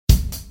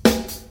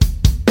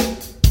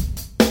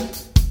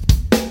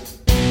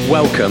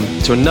welcome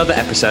to another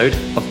episode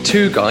of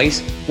Two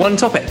Guys, One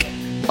Topic.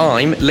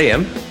 I'm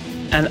Liam.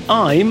 And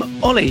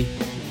I'm Ollie.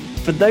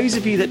 For those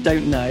of you that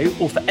don't know,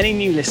 or for any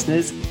new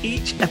listeners,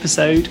 each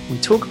episode we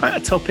talk about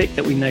a topic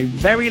that we know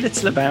very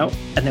little about,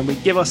 and then we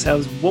give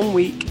ourselves 1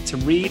 week to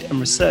read and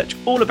research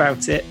all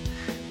about it,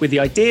 with the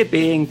idea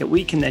being that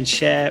we can then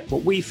share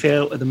what we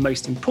feel are the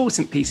most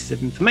important pieces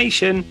of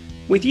information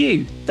with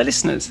you, the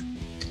listeners.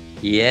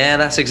 Yeah,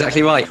 that's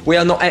exactly right. We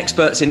are not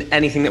experts in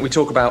anything that we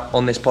talk about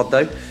on this pod,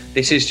 though.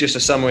 This is just a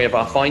summary of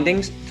our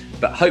findings,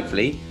 but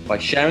hopefully, by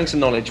sharing some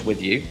knowledge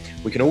with you,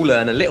 we can all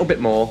learn a little bit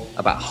more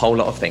about a whole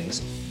lot of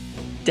things.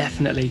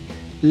 Definitely.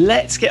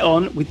 Let's get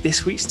on with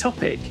this week's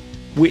topic,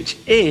 which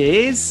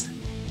is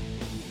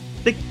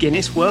the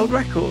Guinness World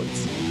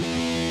Records.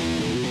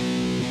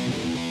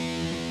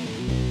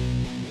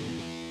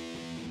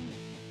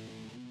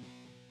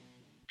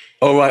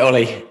 All right,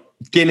 Ollie,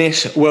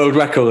 Guinness World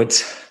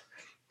Records.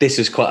 This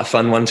was quite a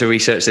fun one to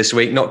research this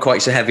week. Not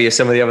quite so heavy as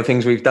some of the other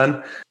things we've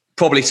done.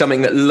 Probably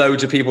something that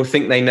loads of people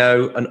think they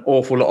know an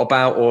awful lot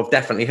about or have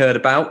definitely heard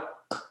about.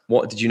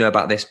 What did you know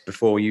about this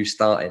before you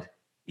started?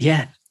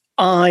 Yeah,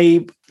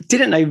 I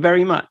didn't know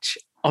very much.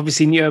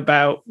 Obviously knew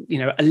about,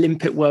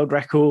 Olympic world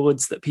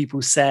records that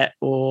people set,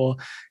 or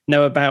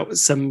know about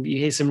you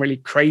hear some really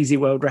crazy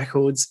world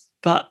records.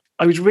 But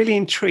I was really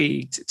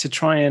intrigued to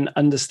try and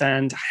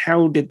understand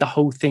how did the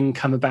whole thing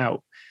come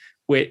about,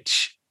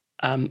 which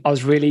I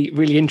was really,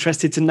 really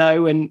interested to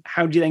know. And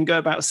how do you then go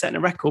about setting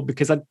a record?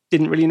 Because I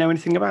didn't really know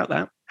anything about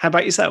that. How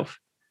about yourself?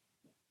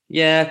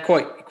 Yeah,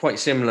 quite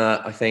similar,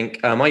 I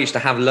think. I used to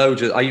have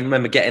loads of, I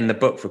remember getting the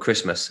book for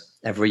Christmas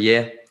every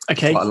year.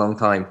 Okay. Quite a long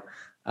time.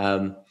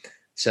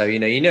 So, you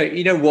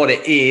know what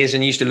it is,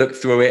 and you used to look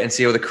through it and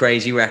see all the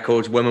crazy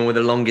records, women with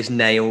the longest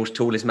nails,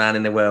 tallest man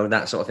in the world,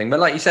 that sort of thing. But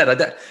like you said,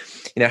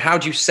 how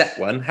do you set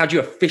one? How do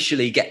you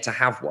officially get to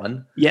have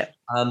one? Yeah.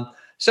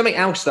 Something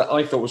else that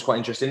I thought was quite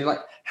interesting, like,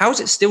 how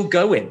is it still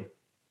going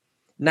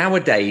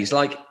nowadays?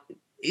 Like,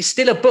 it's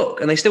still a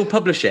book and they still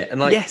publish it. And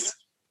like, yes,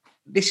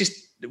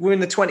 we're in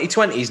the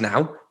 2020s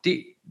now.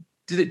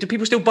 Do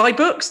people still buy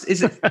books?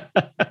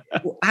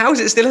 How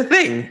is it still a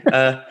thing?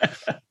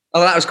 That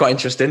was quite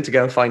interesting to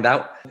go and find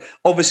out.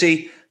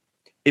 Obviously,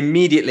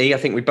 immediately, I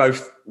think we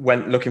both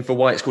went looking for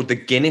why it's called the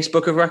Guinness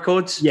Book of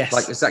Records. Yes.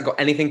 Like, has that got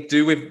anything to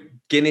do with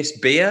Guinness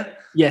beer?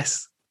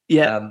 Yes.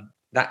 Yeah.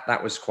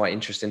 That was quite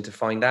interesting to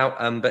find out.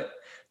 But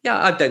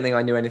yeah, I don't think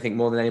I knew anything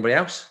more than anybody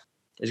else.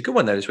 It's a good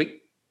one though this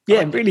week.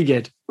 Yeah, really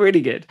good.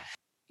 Really good.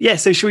 Yeah,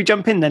 so should we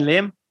jump in then,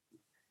 Liam?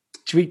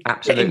 Should we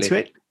Absolutely get into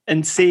it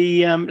and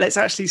see? Let's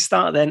actually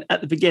start then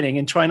at the beginning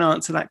and try and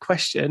answer that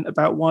question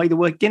about why the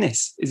word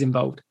Guinness is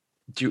involved.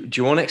 Do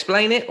you want to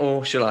explain it,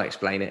 or shall I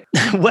explain it?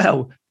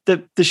 Well,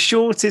 the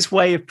shortest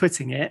way of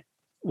putting it,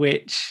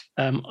 which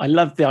I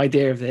love the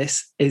idea of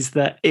this, is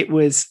that it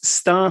was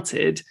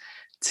started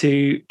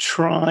to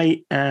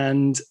try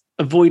and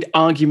avoid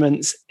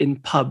arguments in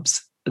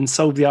pubs and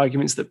solve the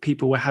arguments that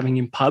people were having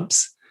in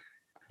pubs.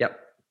 Yep.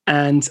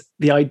 And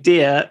the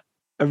idea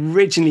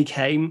originally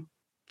came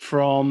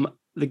from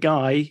the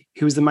guy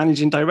who was the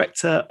managing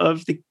director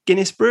of the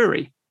Guinness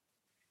Brewery.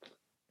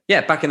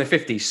 Yeah, back in the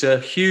 50s, Sir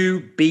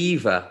Hugh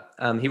Beaver.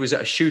 He was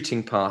at a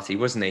shooting party,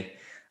 wasn't he?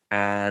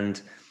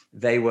 And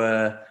they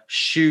were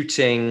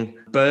shooting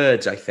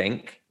birds, I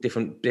think,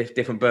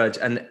 different birds,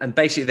 and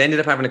basically they ended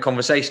up having a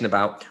conversation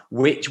about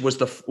what was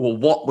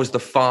the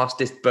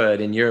fastest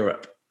bird in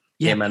Europe.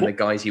 Yeah, him and the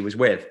guys he was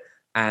with,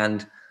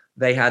 and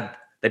they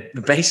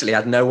basically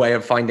had no way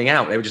of finding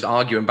out. They were just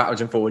arguing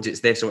backwards and forwards. It's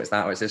this or it's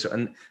that or it's this,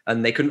 and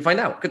they couldn't find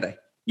out, could they?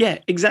 Yeah,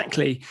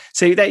 exactly.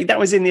 So that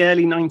was in the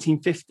early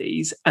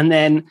 1950s, and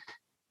then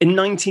in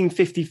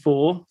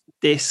 1954.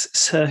 This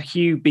Sir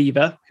Hugh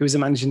Beaver, who was the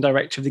managing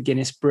director of the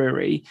Guinness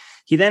Brewery,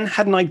 he then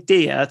had an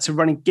idea to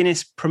run a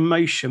Guinness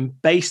promotion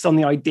based on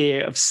the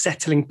idea of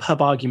settling pub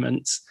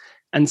arguments.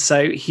 And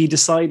so he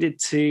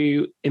decided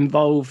to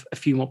involve a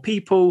few more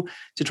people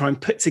to try and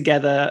put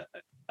together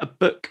a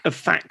book of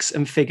facts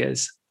and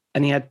figures.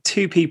 And he had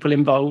two people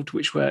involved,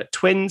 which were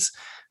twins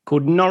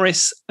called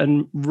Norris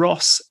and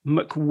Ross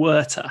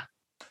McWhirter.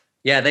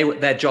 Yeah, they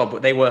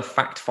were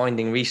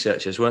fact-finding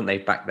researchers, weren't they,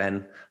 back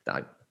then?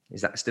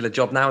 Is that still a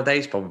job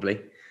nowadays?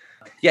 Probably.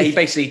 Yeah, he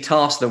basically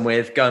tasked them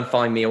with go and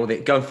find me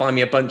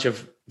a bunch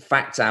of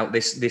facts out,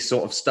 this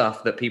sort of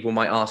stuff that people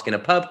might ask in a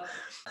pub.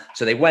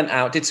 So they went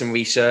out, did some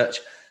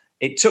research.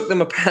 It took them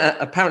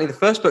apparently the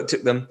first book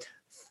took them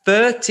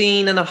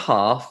 13 and a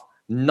half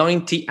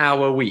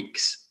 90-hour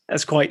weeks.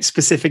 That's quite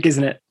specific,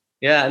 isn't it?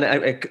 Yeah,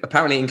 and it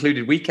apparently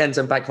included weekends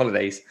and bank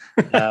holidays.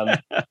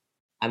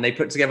 And they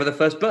put together the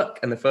first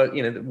book, and the first,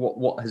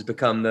 what has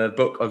become the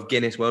Book of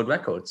Guinness World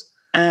Records.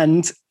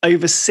 And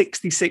over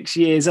 66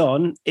 years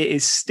on, it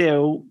is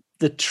still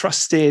the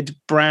trusted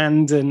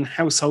brand and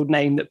household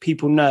name that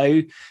people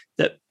know,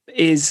 that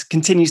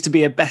continues to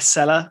be a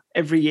bestseller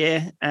every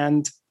year,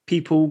 and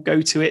people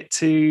go to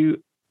it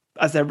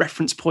as their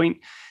reference point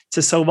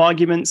to solve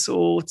arguments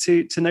or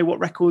to know what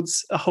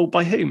records are held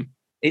by whom.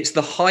 It's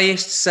the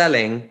highest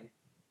selling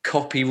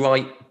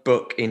copyright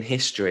book in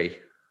history.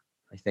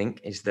 I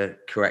think is the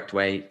correct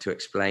way to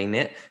explain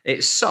it.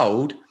 It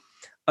sold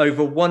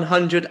over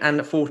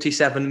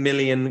 147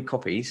 million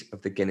copies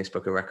of the Guinness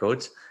Book of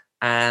Records.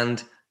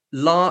 And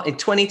in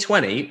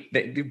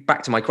 2020,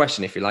 back to my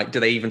question, if you like, do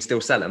they even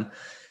still sell them?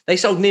 They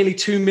sold nearly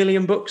 2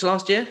 million books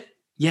last year.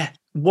 Yeah,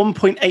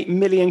 1.8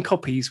 million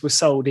copies were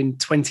sold in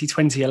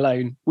 2020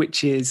 alone,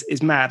 which is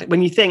mad.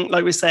 When you think,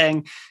 like we're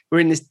saying, we're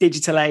in this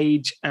digital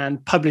age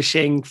and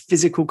publishing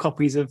physical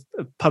copies of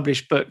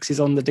published books is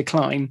on the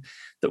decline,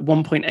 that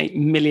 1.8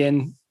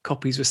 million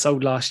copies were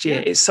sold last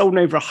year. It's sold in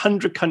over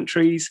 100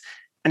 countries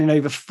and in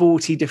over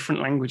 40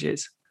 different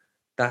languages.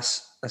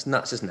 That's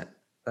nuts, isn't it?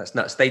 That's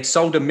nuts. They'd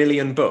sold 1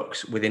 million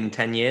books within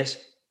 10 years.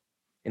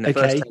 In the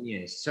first 10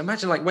 years. So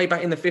imagine, like, way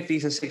back in the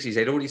 50s and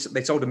 60s,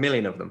 they sold 1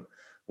 million of them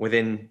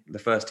within the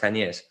first 10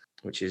 years,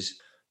 which is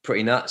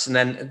pretty nuts. And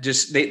then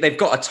just they've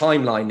got a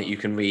timeline that you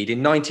can read.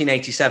 In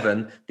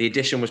 1987, the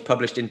edition was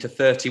published into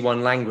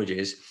 31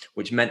 languages,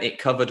 which meant it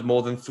covered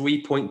more than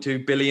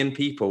 3.2 billion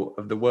people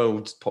of the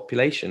world's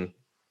population.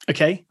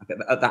 Okay.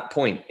 At that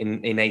point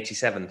in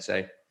 87.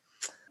 So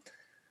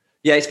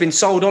yeah, it's been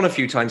sold on a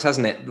few times,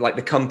 hasn't it? Like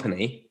the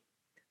company.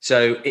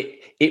 So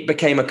it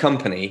became a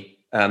company.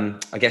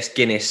 I guess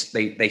Guinness,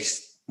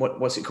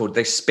 what's it called?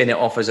 They spin it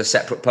off as a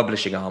separate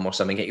publishing arm or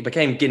something. It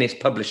became Guinness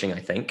Publishing, I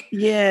think.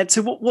 Yeah.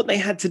 So what they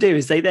had to do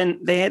is they then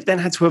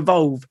had to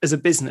evolve as a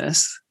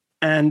business,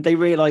 and they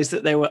realized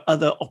that there were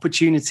other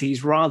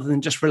opportunities rather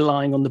than just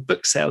relying on the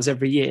book sales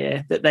every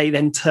year, that they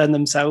then turned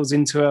themselves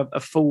into a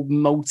full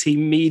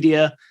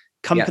multimedia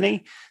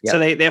company. Yeah. So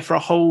they offer a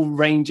whole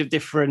range of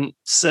different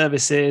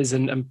services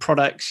and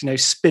products,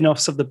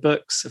 spin-offs of the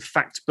books, of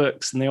fact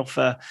books, and they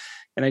offer,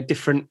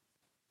 different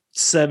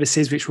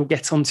services, which we'll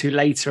get onto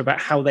later about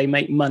how they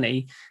make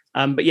money.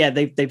 But yeah,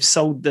 they've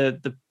sold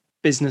the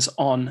business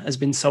has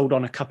been sold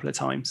on a couple of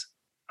times.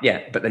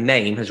 Yeah, but the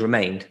name has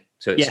remained.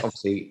 So it's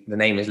obviously the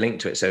name is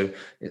linked to it. So,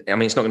 I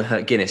mean, it's not going to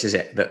hurt Guinness, is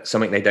it? That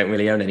something they don't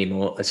really own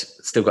anymore has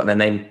still got their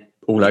name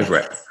all over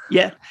it.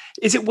 Yeah.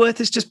 Is it worth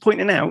us just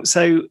pointing out?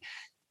 So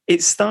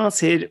it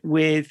started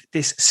with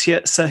this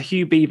Sir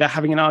Hugh Beaver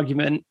having an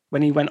argument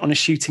when he went on a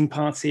shooting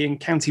party in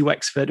County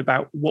Wexford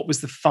about what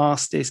was the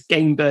fastest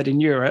game bird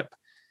in Europe.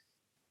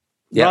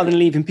 Yep. Rather than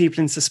leaving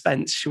people in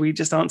suspense, should we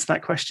just answer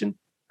that question?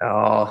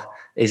 Oh,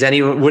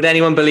 would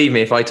anyone believe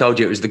me if I told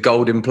you it was the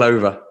golden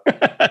plover?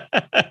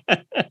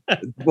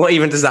 What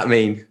even does that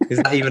mean? Is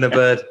that even a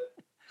bird?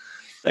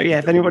 So yeah,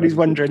 if anybody's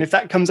wondering, if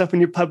that comes up in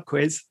your pub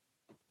quiz,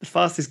 the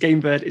fastest game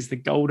bird is the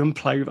golden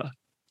plover.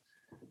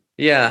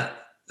 Yeah.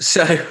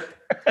 So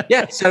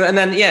yeah. So and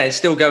then it's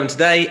still going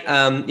today.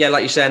 Like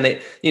you're saying,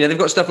 they've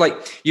got stuff like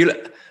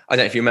I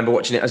don't know if you remember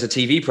watching it as a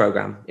TV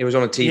program. It was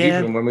on a TV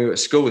program when we were at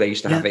school. They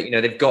used to have it.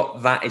 They've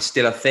got that. It's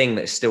still a thing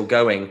that's still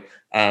going.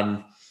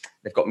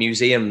 They've got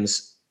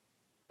museums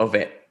of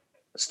it.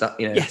 Stuff.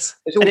 Yes.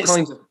 There's all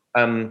kinds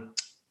of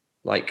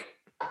like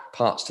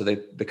parts to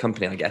the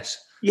company, I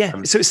guess.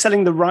 Yeah. So it's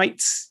selling the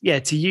rights. Yeah,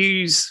 to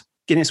use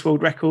Guinness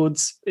World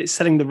Records. It's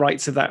selling the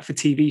rights of that for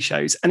TV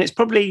shows, and it's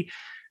probably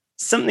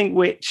something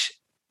which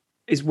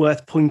is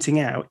worth pointing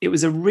out. It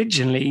was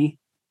originally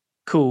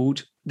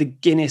called the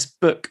Guinness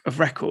Book of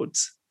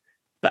Records,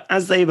 but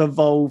as they've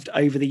evolved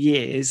over the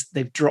years,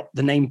 they've dropped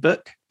the name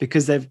book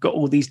because they've got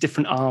all these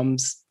different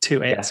arms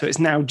to it. Yeah. So it's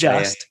now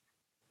just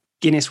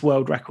Guinness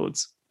World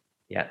Records.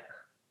 Yeah.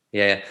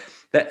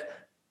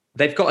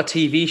 They've got a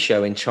TV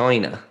show in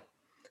China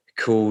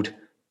called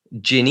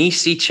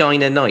Guinness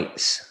China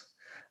Nights.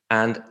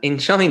 And in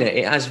China,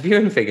 it has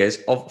viewing figures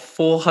of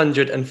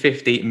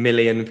 450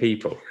 million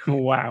people.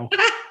 Wow.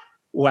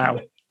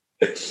 Wow.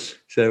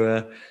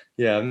 So,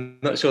 I'm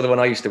not sure the one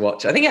I used to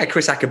watch. I think it had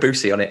Chris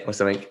Akabusi on it or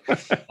something.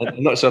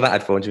 I'm not sure that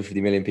had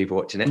 450 million people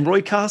watching it. And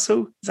Roy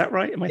Castle, is that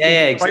right? Am I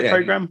exactly. Right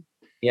program?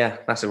 Yeah,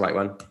 that's the right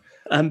one.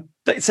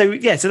 So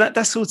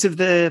that's sort of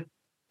the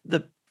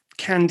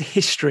canned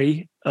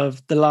history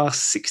of the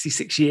last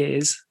 66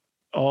 years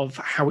of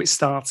how it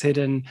started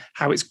and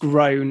how it's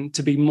grown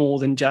to be more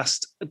than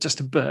just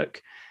a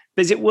book.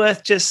 But is it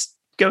worth just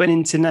going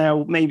into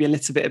now maybe a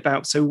little bit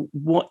about, so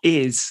what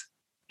is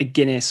a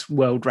Guinness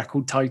World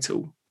Record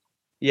title?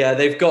 Yeah,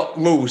 they've got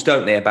rules,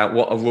 don't they, about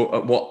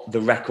what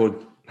the record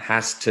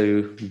has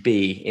to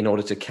be in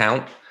order to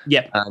count.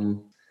 Yeah.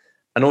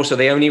 And also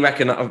they only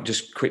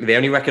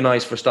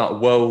recognize for a start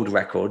world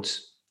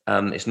records.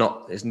 There's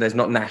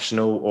not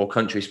national or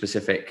country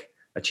specific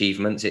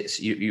achievements. It's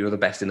you're the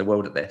best in the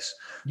world at this.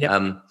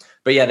 Yeah.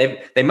 But yeah,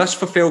 they must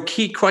fulfill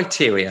key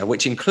criteria,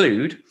 which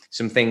include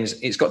some things.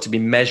 It's got to be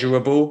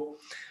measurable.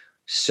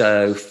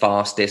 So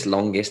fastest,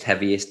 longest,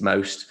 heaviest,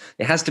 most.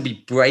 It has to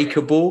be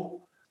breakable.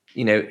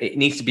 It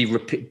needs to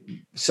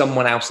be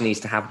someone else needs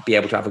to be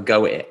able to have a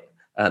go at it.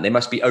 They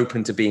must be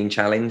open to being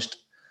challenged.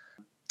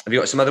 Have you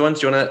got some other ones?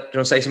 Do you want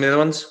to say some of the other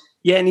ones?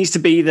 Yeah, it needs to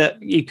be that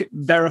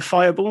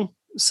verifiable.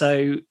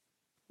 So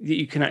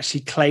you can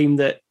actually claim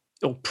that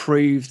or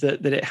prove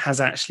that it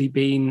has actually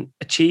been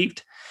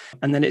achieved.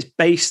 And then it's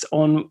based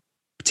on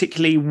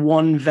particularly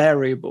one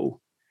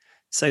variable,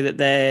 so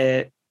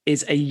that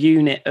is a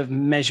unit of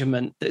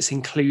measurement that's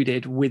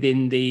included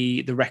within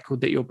the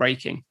record that you're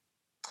breaking.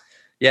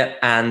 Yeah,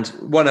 and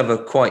one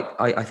other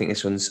I think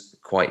this one's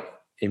quite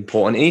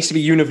important. It needs to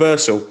be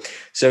universal.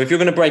 So if you're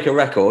going to break a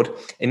record,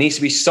 it needs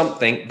to be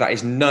something that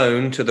is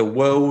known to the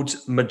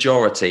world's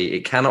majority.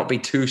 It cannot be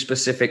too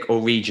specific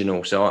or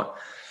regional. So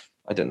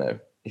I don't know,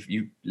 if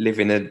you live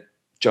in a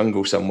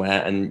jungle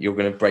somewhere and you're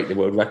going to break the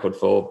world record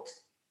for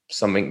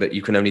something that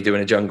you can only do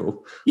in a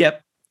jungle.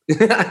 Yep.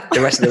 The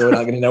rest of the world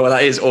aren't going to know what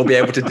that is or be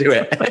able to do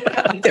it.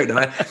 I don't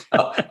know.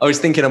 I was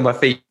thinking on my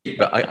feet,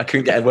 but I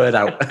couldn't get a word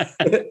out.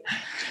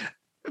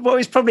 Well,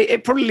 it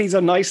probably leads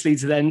on nicely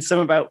to then some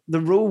about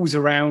the rules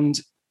around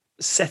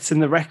setting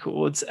the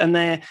records, and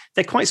they're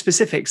quite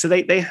specific. So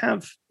they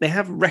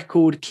have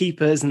record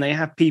keepers, and they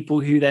have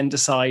people who then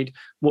decide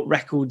what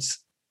records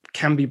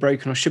can be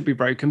broken or should be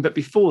broken. But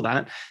before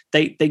that,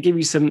 they give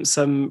you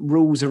some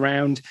rules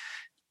around.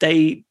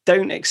 They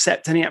don't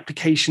accept any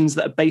applications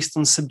that are based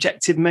on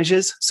subjective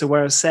measures. So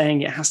whereas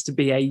saying it has to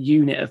be a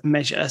unit of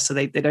measure, so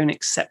they don't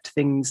accept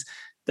things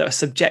that are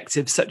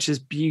subjective, such as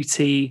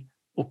beauty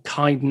or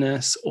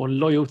kindness or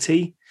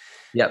loyalty.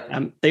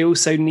 Yep. They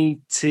also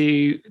need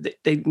to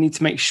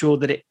make sure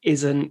that it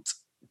isn't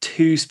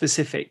too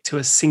specific to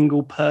a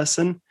single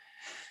person.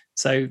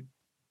 So,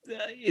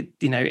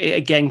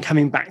 again,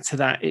 coming back to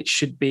that, it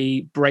should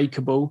be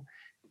breakable.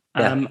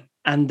 And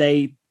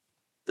they,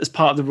 as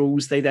part of the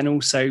rules, they then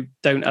also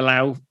don't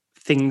allow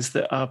things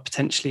that are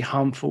potentially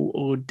harmful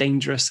or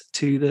dangerous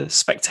to the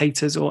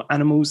spectators or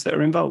animals that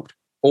are involved.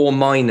 Or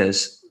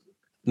minors,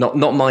 not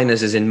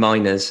minors as in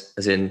minors,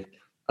 as in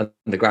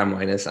underground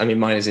minors. I mean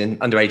minors in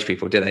underage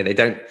people. Do they? They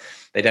don't.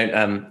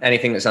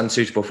 Anything that's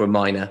unsuitable for a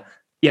minor.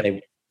 Yeah.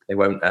 They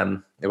won't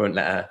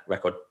let a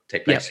record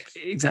take place.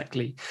 Yep,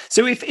 exactly.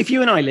 So if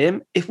you and I,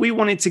 Liam, if we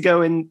wanted to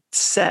go and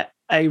set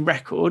a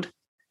record,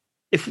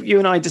 if you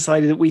and I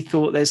decided that we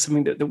thought there's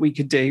something that we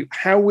could do,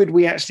 how would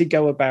we actually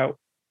go about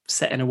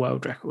setting a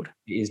world record?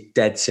 It is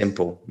dead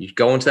simple. You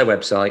go onto their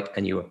website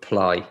and you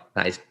apply.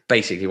 That is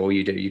basically all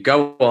you do. You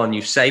go on,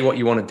 you say what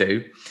you want to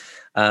do.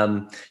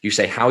 You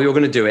say how you're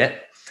going to do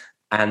it.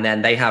 And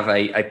then they have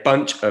a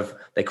bunch of,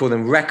 they call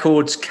them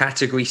records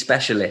category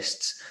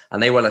specialists,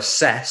 and they will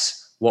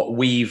assess what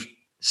we've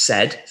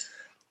said.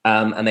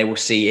 And they will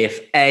see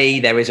if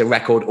there is a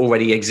record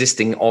already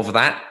existing of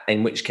that,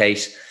 in which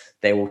case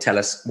they will tell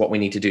us what we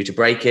need to do to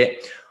break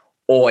it.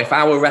 Or if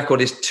our record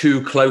is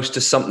too close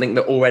to something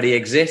that already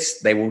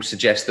exists, they will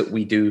suggest that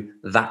we do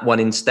that one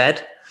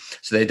instead.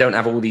 So they don't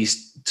have all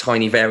these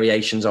tiny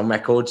variations on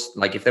records.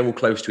 Like if they're all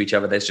close to each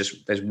other,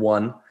 there's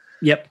one.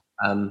 Yep.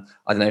 I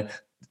don't know,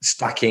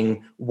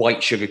 stacking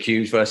white sugar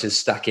cubes versus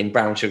stacking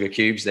brown sugar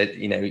cubes. That,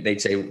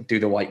 they'd say do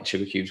the white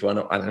sugar cubes one.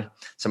 I don't know,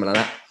 something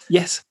like that.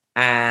 Yes.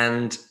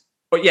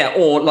 But yeah,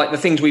 or like the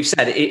things we've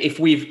said, if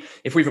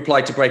we've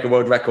applied to break a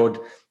world record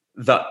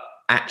that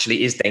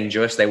actually is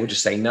dangerous, they will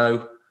just say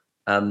no.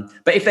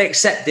 But if they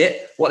accept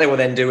it, what they will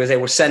then do is they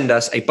will send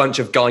us a bunch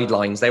of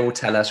guidelines. They will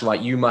tell us, right,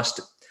 you must,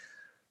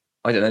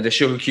 I don't know, the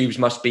sugar cubes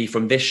must be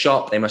from this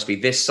shop. They must be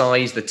this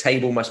size. The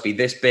table must be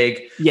this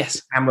big. Yes.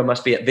 The camera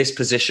must be at this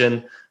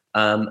position.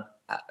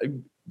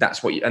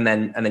 That's what and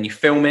then you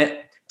film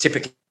it.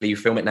 Typically you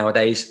film it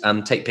nowadays,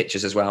 take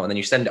pictures as well. And then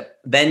you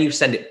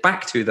send it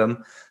back to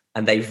them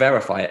and they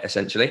verify it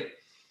essentially.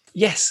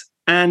 Yes.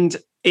 And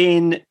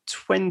in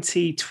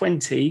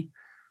 2020,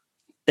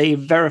 they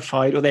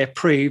verified or they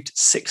approved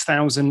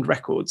 6,000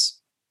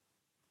 records.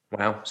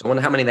 Wow. So I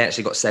wonder how many they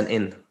actually got sent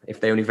in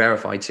if they only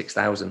verified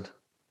 6,000.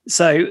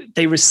 So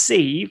they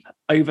receive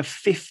over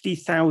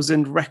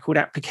 50,000 record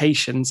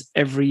applications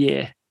every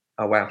year.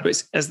 Oh, wow.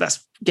 As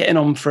that's getting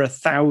on for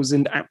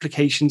 1,000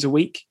 applications a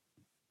week.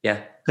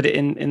 Yeah. Put it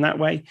in that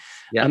way.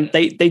 Yeah.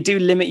 They do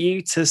limit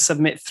you to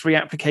submit 3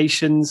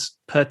 applications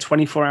per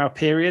 24-hour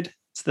period.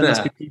 So there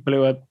must be people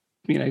who are,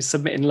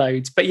 submitting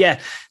loads. But yeah,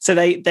 so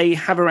they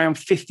have around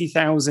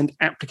 50,000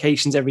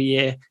 applications every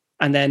year.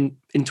 And then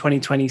in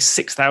 2020,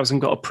 6,000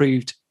 got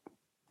approved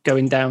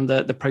going down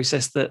the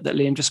process that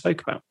Liam just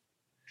spoke about.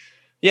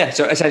 Yeah.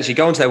 So essentially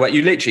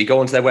you literally go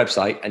onto their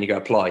website and you go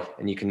apply,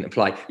 and you can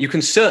apply. You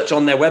can search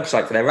on their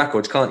website for their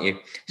records, can't you?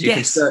 So you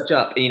can search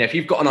up, if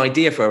you've got an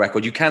idea for a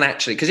record, you can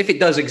actually, because if it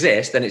does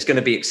exist, then it's going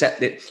to be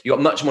accepted. You've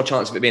got much more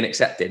chance of it being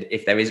accepted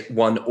if there is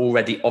one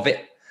already of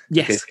it.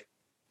 Yes. Because,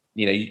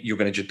 you're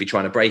going to just be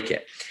trying to break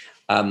it.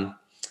 But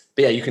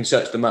yeah, you can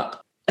search them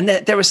up. And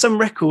there are some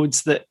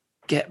records that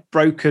get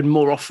broken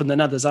more often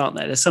than others, aren't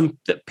there? There's some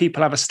that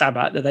people have a stab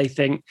at that they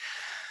think,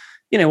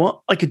 you know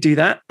what, I could do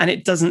that. And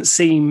it doesn't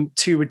seem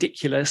too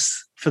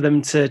ridiculous for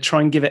them to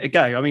try and give it a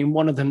go. I mean,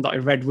 one of them that I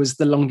read was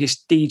the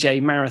longest DJ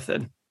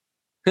marathon.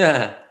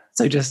 Yeah.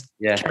 So just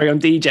carry on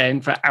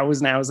DJing for hours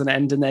and hours on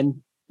end, and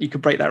then you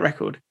could break that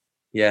record.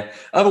 Yeah.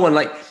 Other one,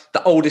 like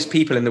the oldest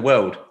people in the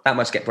world, that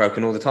must get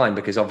broken all the time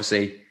because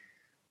obviously,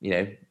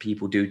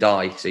 people do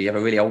die. So you have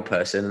a really old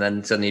person and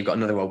then suddenly you've got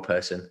another old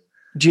person.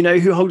 Do you know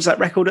who holds that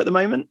record at the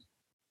moment?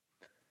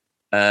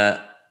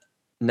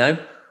 No.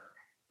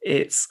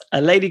 It's a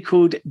lady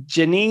called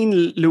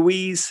Janine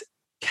Louise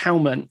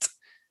Calment.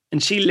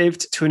 and she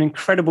lived to an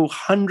incredible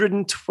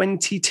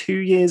 122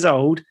 years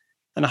old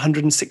and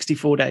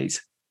 164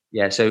 days.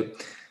 Yeah, so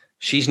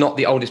she's not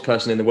the oldest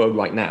person in the world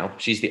right now.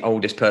 She's the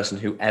oldest person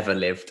who ever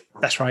lived.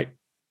 That's right.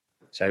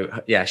 So,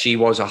 yeah, she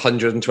was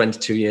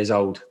 122 years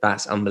old.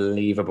 That's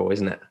unbelievable,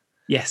 isn't it?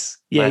 Yes.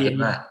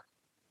 Yeah.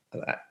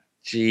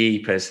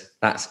 Jeepers.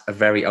 That's a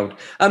very old...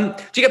 do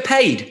you get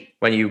paid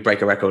when you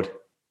break a record?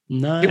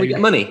 No. Do we get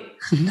money?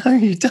 No,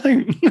 you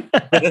don't.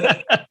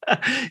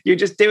 You're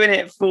just doing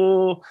it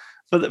for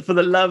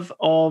the love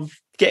of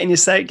getting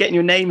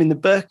your name in the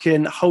book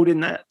and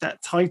holding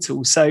that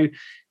title. So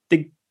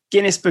the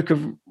Guinness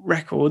World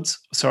Records,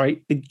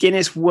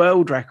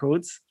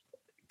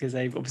 because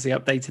they've obviously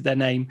updated their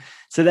name.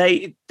 So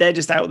they're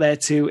just out there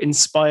to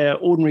inspire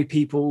ordinary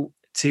people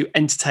to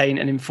entertain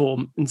and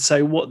inform. And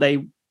so what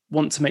they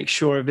want to make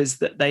sure of is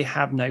that they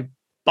have no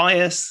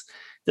bias,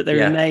 that they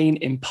remain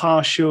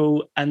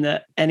impartial, and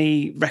that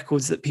any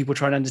records that people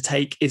try and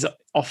undertake is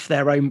off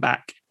their own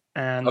back.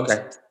 And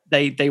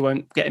they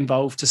won't get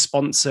involved to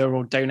sponsor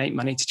or donate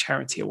money to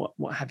charity or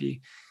what have you.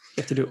 You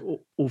have to do it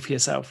all for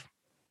yourself.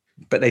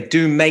 But they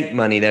do make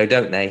money though,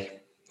 don't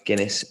they?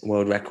 Guinness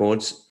World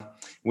Records.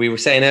 We were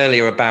saying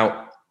earlier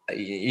about,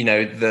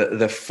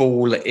 the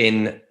fall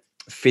in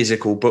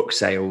physical book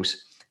sales,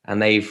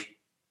 and they've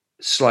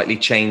slightly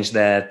changed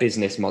their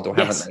business model,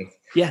 haven't they?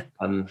 Yeah.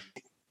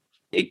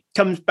 It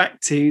comes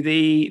back to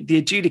the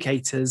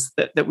adjudicators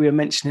that we were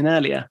mentioning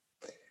earlier.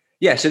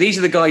 Yeah, so these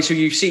are the guys who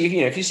you see,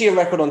 if you see a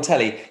record on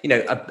telly,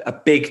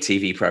 a big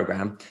TV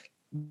program,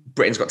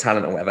 Britain's Got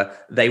Talent or whatever,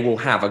 they will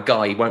have a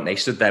guy, won't they,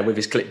 stood there with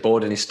his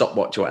clipboard and his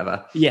stopwatch or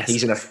whatever. Yes.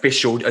 He's an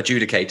official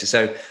adjudicator.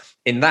 So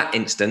in that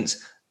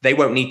instance, they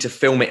won't need to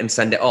film it and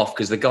send it off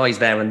because the guy's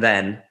there and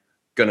then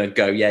going to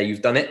go, yeah,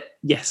 you've done it.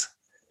 Yes.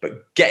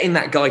 But getting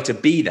that guy to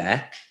be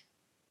there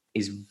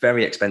is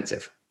very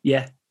expensive.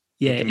 Yeah.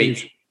 Yeah, it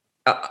is.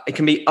 It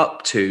can be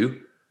up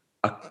to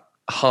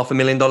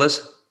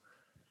 $500,000.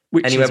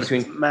 Which anywhere is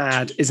between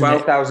mad, isn't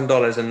it?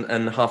 $12,000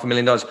 and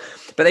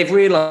 $500,000. But they've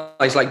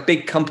realized, like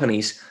big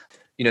companies,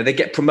 they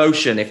get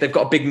promotion if they've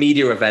got a big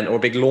media event or a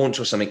big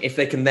launch or something. If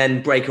they can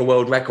then break a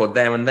world record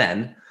there and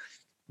then,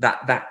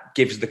 that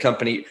gives the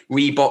company,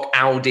 Reebok,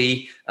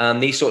 Audi,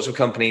 these sorts of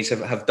companies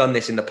have done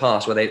this in the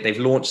past where they've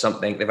launched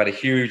something. They've had a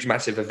huge,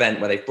 massive event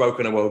where they've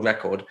broken a world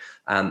record.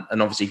 And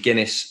obviously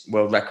Guinness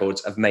World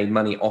Records have made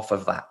money off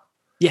of that.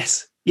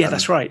 Yes. Yeah,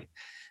 that's right.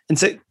 And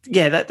so,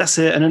 yeah, that's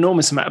an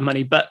enormous amount of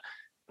money. But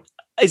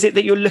is it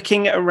that you're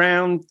looking at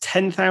around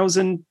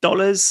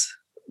 $10,000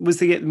 was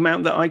the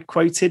amount that I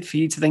quoted for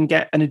you to then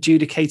get an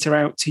adjudicator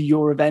out to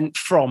your event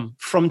from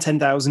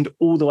 10,000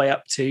 all the way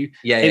up to,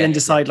 they then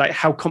decide like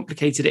how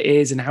complicated it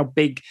is and how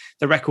big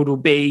the record will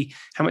be,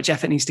 how much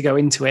effort needs to go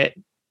into it,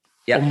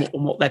 on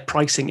what their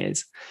pricing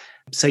is.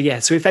 So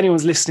if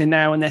anyone's listening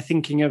now and they're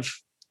thinking of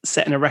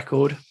setting a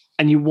record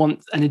and you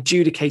want an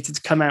adjudicator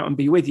to come out and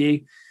be with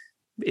you,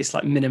 it's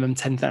like minimum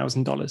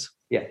 $10,000.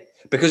 Yeah,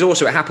 because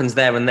also it happens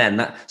there and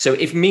then. So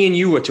if me and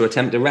you were to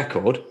attempt a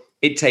record,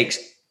 it takes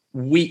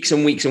weeks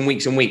and weeks and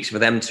weeks and weeks for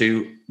them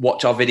to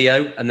watch our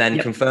video and then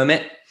confirm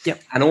it.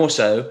 Yep. And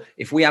also,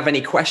 if we have any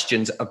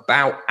questions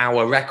about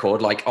our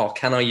record, like,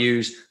 can I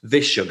use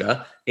this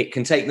sugar? It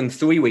can take them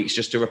 3 weeks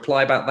just to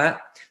reply about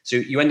that. So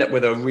you end up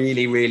with a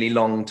really, really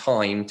long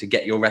time to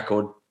get your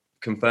record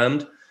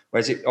confirmed.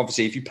 Whereas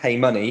obviously, if you pay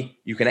money,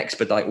 you can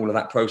expedite all of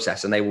that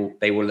process, and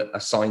they will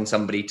assign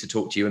somebody to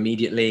talk to you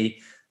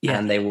immediately,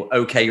 and they will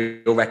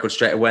okay your record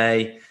straight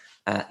away.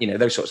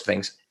 Those sorts of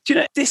things. Do you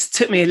know, this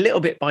took me a little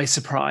bit by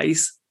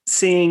surprise,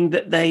 seeing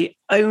that they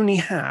only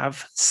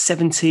have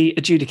 70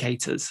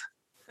 adjudicators.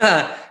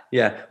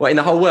 Yeah. Well, in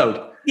the whole world?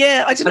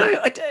 Yeah, I don't know.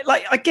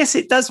 I guess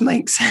it does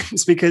make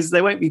sense because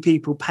there won't be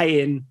people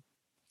paying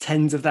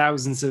tens of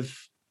thousands of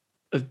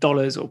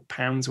dollars or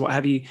pounds, what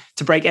have you,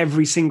 to break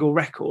every single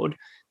record.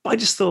 But I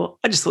just thought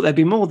there'd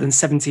be more than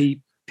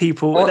 70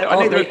 people. Aren't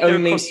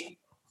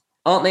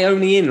they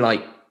only in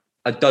like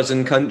a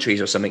dozen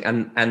countries or something?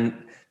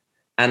 And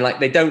like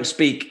they don't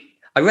speak.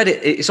 I read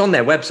it. It's on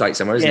their website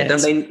somewhere, isn't it?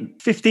 Don't they?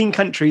 15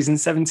 countries and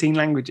 17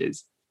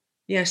 languages.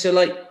 Yeah. So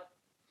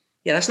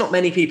that's not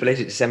many people, is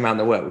it, to send around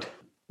the world?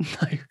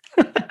 No.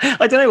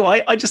 I don't know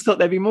why. I just thought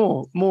there'd be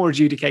more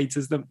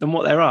adjudicators than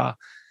what there are.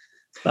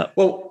 But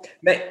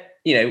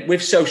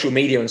with social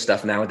media and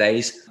stuff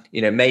nowadays,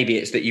 maybe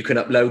it's that you can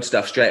upload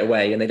stuff straight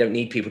away and they don't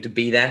need people to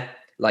be there.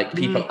 Like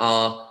people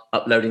are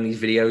uploading these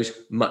videos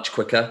much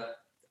quicker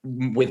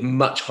with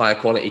much higher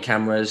quality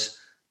cameras,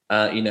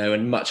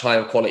 and much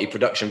higher quality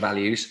production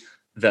values,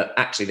 that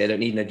actually they don't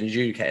need an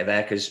adjudicator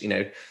there because,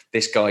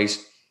 this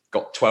guy's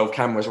got 12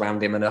 cameras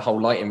around him and a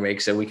whole lighting rig,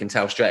 so we can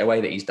tell straight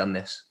away that he's done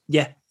this.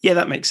 Yeah,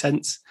 that makes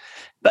sense.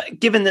 But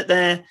given that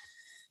there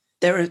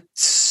are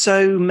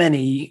so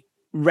many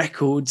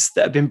records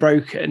that have been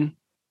broken,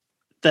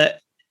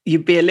 that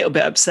you'd be a little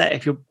bit upset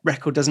if your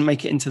record doesn't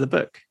make it into the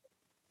book.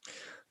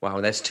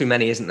 Wow, there's too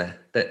many, isn't there?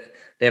 That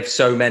they have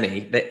so many.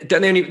 They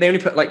only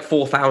put like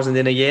 4,000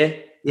 in a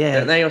year,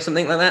 don't they, or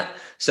something like that?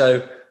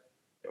 So,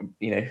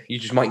 you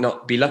just might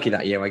not be lucky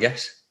that year, I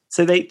guess.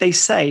 So they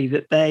say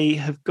that they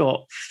have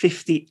got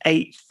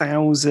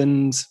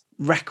 58,000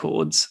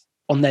 records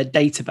on their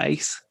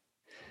database,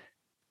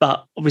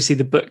 but obviously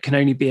the book can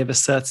only be of a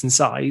certain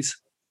size.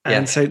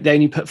 And so they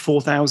only put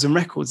 4,000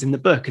 records in the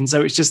book. And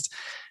so it's just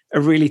a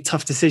really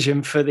tough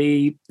decision for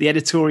the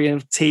editorial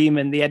team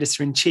and the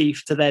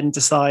editor-in-chief to then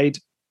decide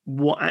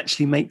what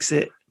actually makes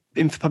it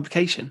in for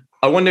publication.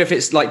 I wonder if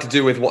it's like to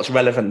do with what's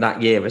relevant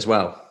that year as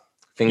well.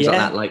 Things like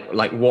that,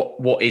 like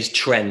what is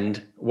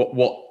trend,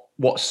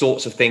 what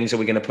sorts of things are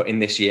we going to put in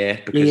this year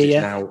because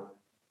it's now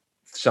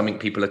something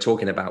people are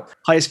talking about.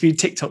 Highest viewed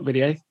TikTok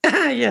video.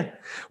 Yeah.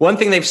 One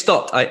thing they've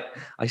stopped,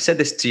 I said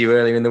this to you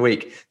earlier in the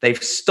week,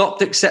 they've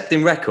stopped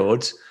accepting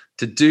records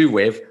to do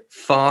with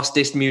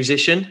fastest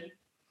musician.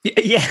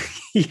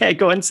 Yeah,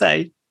 go and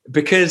say.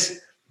 Because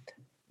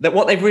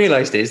what they've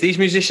realized is these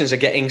musicians are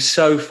getting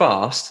so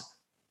fast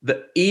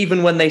that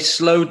even when they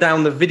slow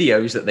down the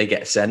videos that they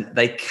get sent,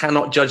 they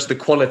cannot judge the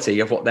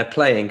quality of what they're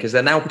playing because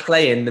they're now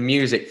playing the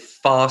music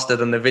faster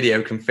than the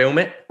video can film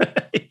it.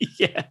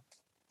 Yeah.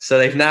 So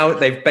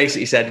they've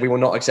basically said we will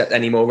not accept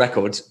any more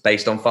records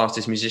based on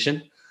fastest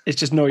musician. It's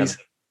just noise.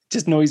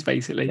 Just noise,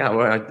 basically. Yeah,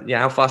 well,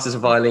 how fast does a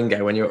violin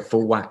go when you're at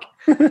full whack?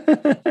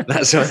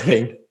 That sort of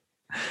thing.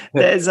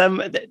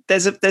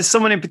 There's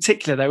someone in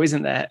particular though,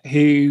 isn't there,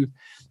 who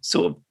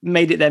sort of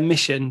made it their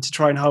mission to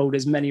try and hold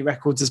as many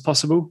records as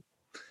possible.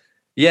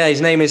 Yeah,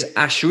 his name is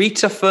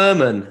Ashrita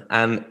Furman.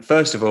 And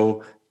first of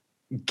all,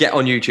 get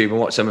on YouTube and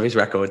watch some of his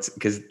records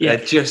because they're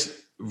just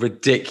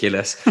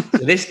ridiculous. So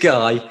this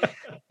guy,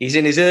 he's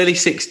in his early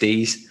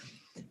 60s.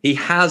 He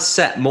has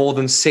set more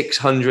than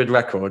 600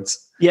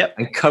 records. Yep.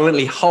 And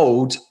currently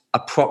holds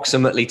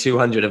approximately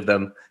 200 of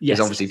them. Yes.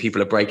 Because obviously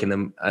people are breaking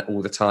them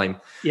all the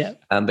time. Yeah.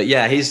 But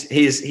yeah, he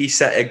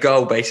set a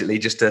goal basically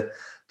just to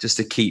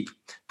keep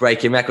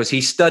breaking records.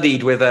 He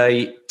studied with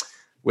a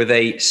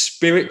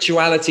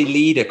spirituality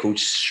leader called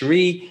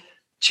Sri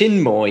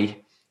Chinmoy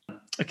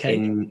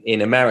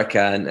in America.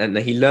 And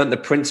he learned the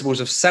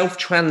principles of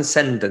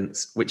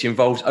self-transcendence, which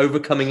involves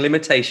overcoming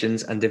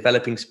limitations and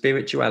developing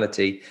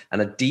spirituality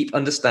and a deep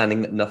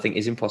understanding that nothing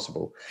is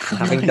impossible.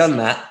 Having done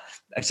that,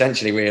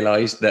 essentially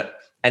realized that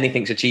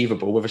anything's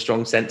achievable with a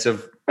strong sense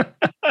of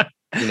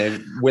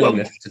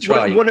willingness to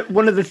try.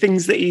 One of the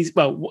things that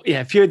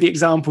a few of the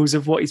examples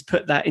of what he's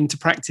put that into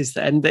practice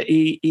then, that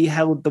he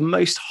held the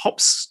most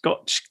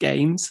hopscotch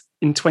games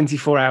in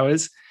 24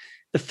 hours,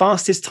 the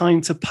fastest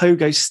time to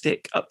pogo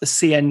stick up the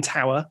CN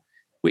Tower,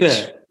 which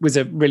was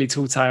a really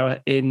tall tower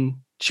in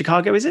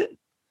Chicago, is it?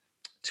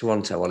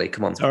 Toronto, Ollie,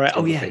 come on. All right.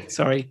 Oh yeah,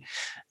 sorry.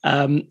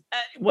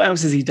 What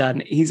else has he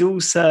done?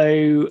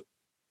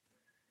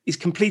 He's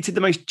completed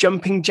the most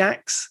jumping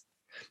jacks.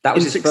 That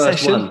was his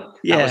first one.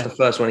 Yeah. That was the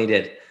first one he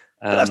did.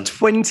 That's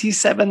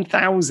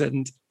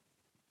 27,000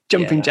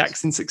 jumping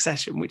jacks in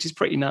succession, which is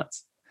pretty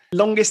nuts.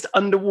 Longest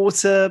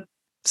underwater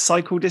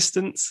cycle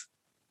distance.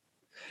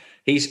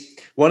 He's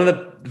one of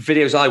the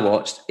videos I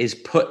watched is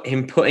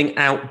him putting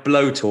out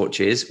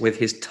blowtorches with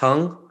his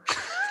tongue.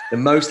 The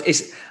most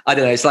is, I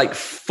don't know, it's like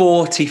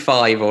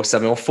 45 or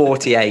something, or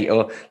 48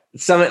 or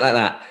something like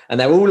that. And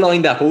they're all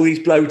lined up, all these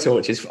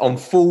blowtorches on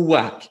full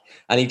whack.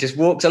 And he just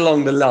walks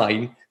along the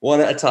line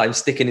one at a time,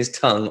 sticking his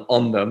tongue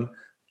on them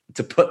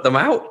to put them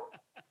out.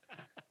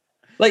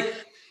 Like,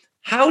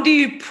 how do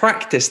you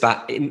practice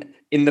that in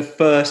the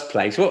first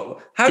place?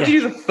 How do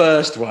you do the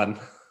first one?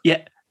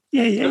 Yeah.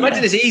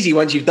 Imagine it's easy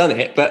once you've done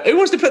it, but who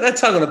wants to put their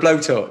tongue on a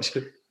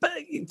blowtorch? But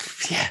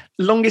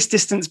longest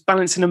distance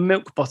balancing a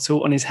milk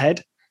bottle on his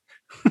head.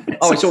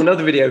 I saw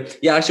another video.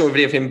 Yeah, I saw a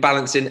video of him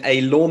balancing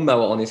a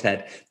lawnmower on his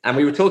head. And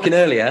we were talking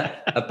earlier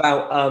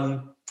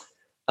about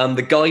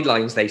the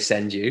guidelines they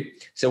send you.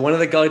 So one of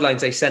the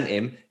guidelines they sent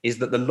him is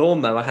that the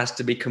lawnmower has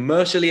to be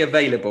commercially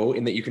available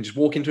in that you can just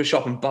walk into a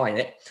shop and buy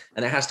it.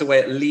 And it has to weigh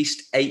at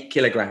least 8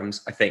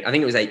 kilograms, I think. I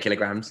think it was 8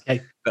 kilograms.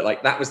 Okay. But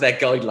like that was their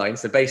guidelines.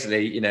 So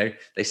basically,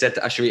 they said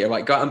to Ashrita,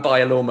 right, go out and buy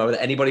a lawnmower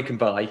that anybody can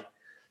buy,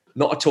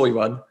 not a toy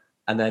one.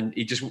 And then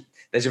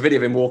there's a video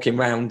of him walking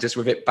around just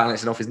with it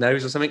balancing off his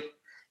nose or something.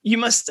 You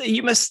must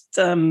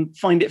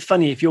find it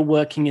funny if you're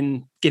working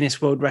in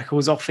Guinness World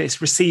Records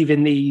office,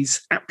 receiving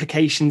these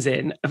applications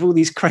in of all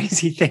these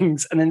crazy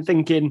things, and then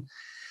thinking,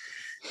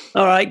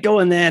 "All right,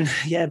 go on then.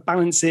 Yeah,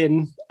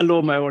 balancing a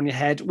lawnmower on your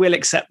head. We'll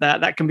accept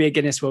that. That can be a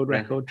Guinness World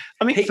Record."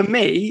 I mean, for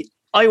me,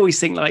 I always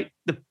think like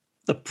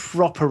the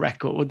proper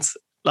records,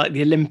 like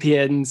the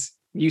Olympians,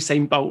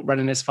 Usain Bolt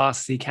running as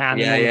fast as he can,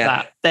 and all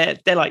of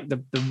that. They're like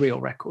the real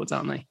records,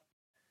 aren't they?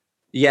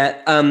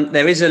 Yeah,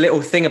 there is a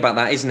little thing about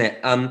that, isn't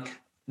it?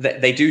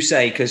 They do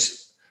say,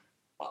 because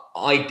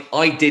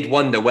I did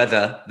wonder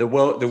whether the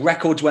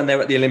records when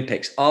they're at the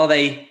Olympics, are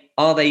they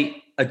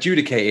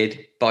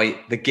adjudicated by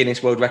the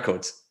Guinness World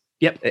Records?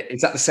 Yep.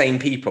 Is that the same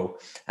people?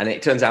 And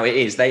it turns out it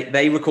is.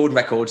 They record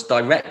records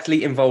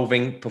directly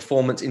involving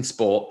performance in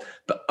sport,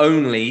 but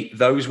only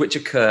those which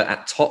occur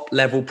at top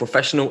level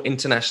professional,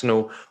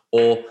 international,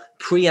 or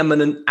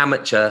preeminent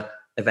amateur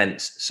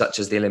events such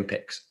as the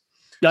Olympics.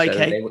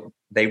 Okay. So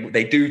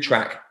they do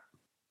track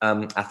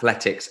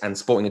athletics and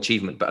sporting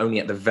achievement, but only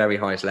at the very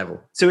highest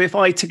level. So if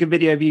I took a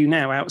video of you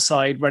now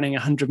outside running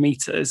 100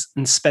 meters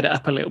and sped it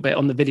up a little bit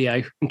on the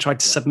video and tried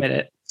to submit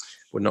it,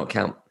 would not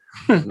count.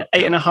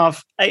 Eight and a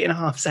half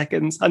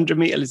seconds, 100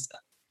 meters.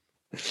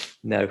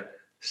 No.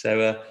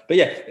 So, but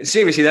yeah,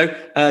 seriously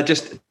though,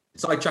 just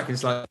sidetracking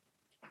slightly.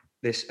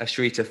 This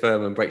Ashrita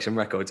Furman breaks some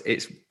records.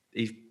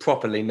 He's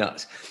properly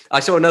nuts. I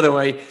saw another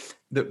way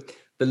that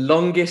the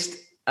longest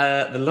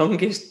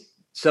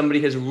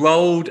somebody has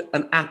rolled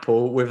an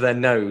apple with their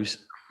nose.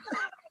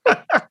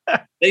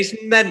 It's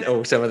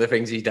mental, some of the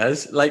things he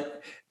does. Like,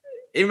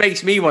 it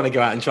makes me want to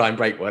go out and try and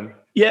break one.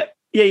 Yeah.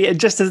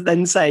 Just as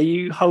then say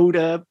you hold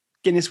a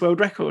Guinness World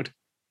Record.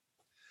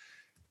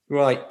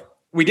 Right.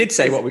 We did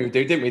say what we would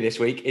do, didn't we, this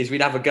week, is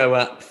we'd have a go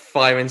at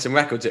firing some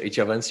records at each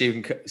other and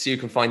see who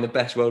can find the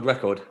best world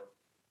record.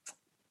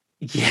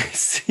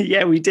 Yes.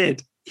 Yeah, we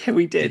did.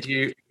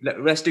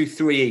 Let's do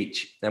 3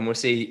 each. Then we'll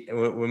see.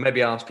 We'll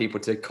maybe ask people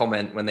to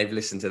comment when they've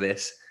listened to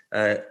this,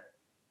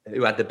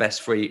 who had the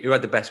best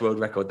world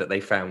record that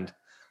they found.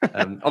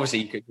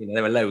 Obviously,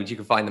 there were loads. You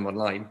can find them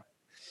online.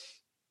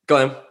 Go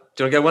on. Do you want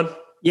to go one?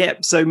 Yeah.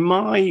 So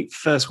my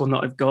first one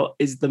that I've got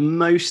is the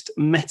most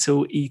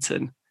metal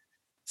eaten.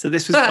 So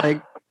this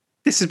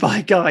was by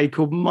a guy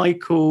called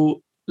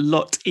Michael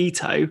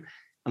Lot-Ito,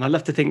 and I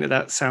love to think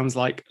that sounds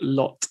like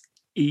Lot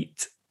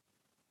Eat.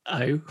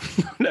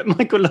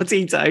 Michael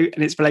Lot-Ito,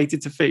 and it's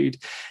related to food.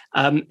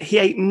 He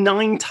ate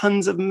 9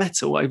 tons of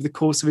metal over the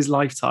course of his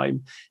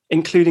lifetime,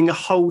 including a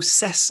whole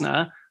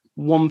Cessna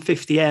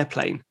 150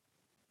 airplane.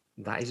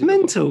 That is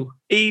mental.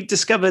 He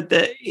discovered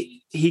that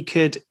he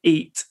could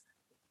eat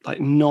like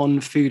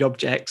non-food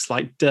objects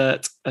like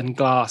dirt and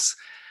glass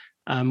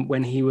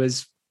when he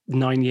was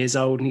 9 years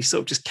old, and he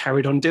sort of just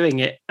carried on doing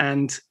it,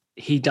 and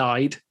he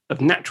died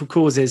of natural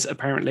causes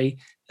apparently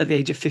at the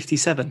age of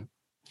 57.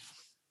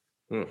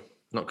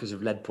 Not because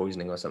of lead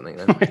poisoning or something,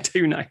 then.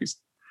 Who knows?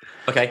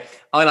 Okay,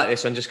 I like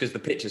this one just because the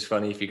picture's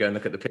funny. If you go and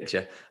look at the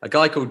picture, a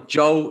guy called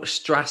Joel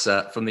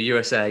Strasser from the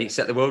USA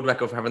set the world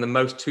record for having the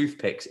most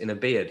toothpicks in a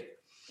beard,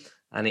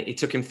 and it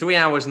took him 3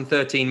 hours and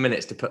 13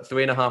 minutes to put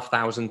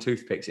 3,500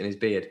 toothpicks in his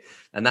beard.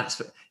 And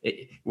that's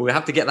it. We'll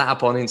have to get that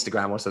up on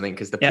Instagram or something,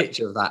 because the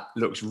picture of that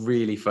looks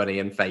really funny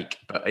and fake,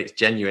 but it's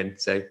genuine.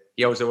 So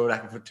he holds the world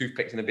record for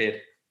toothpicks in a beard.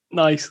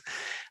 Nice.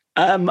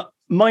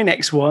 My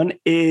next one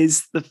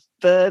is the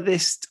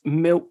furthest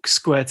milk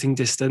squirting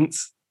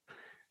distance,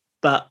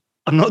 but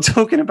I'm not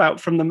talking about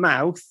from the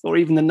mouth or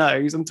even the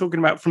nose. I'm talking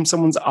about from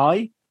someone's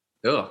eye.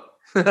 Oh.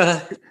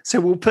 So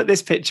we'll put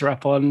this picture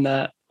up on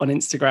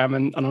Instagram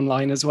and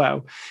online as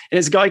well. And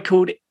it's a guy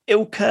called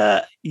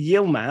Ilka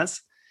Yilmaz.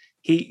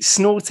 He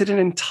snorted an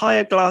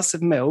entire glass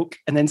of milk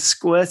and then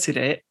squirted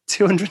it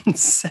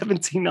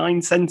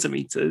 279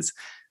 centimeters,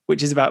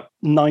 which is about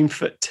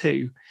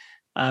 9'2",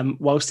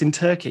 whilst in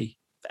Turkey.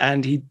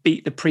 And he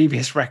beat the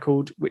previous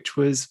record, which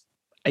was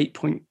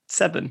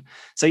 8.7.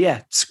 So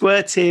yeah,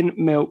 squirting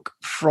milk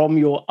from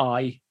your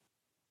eye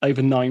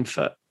over 9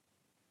 foot.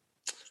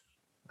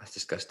 That's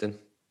disgusting.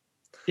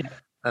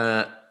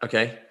 Yeah.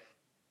 Okay.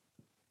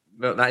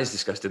 Well, that is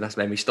disgusting. That's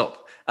made me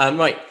stop.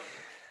 Right.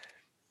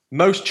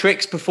 Most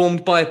tricks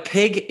performed by a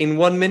pig in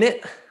 1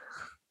 minute.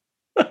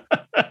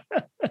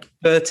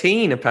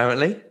 13,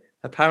 apparently.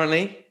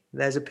 Apparently,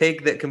 there's a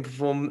pig that can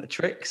perform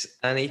tricks,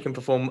 and he can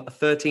perform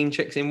 13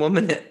 tricks in 1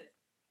 minute.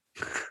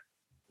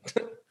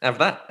 Have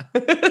that.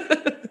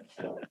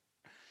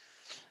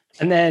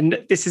 And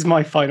then this is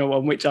my final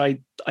one, which I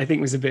think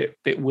was a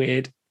bit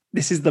weird.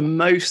 This is the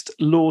most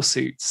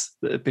lawsuits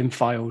that have been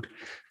filed.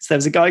 So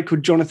there's a guy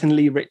called Jonathan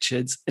Lee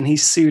Richards, and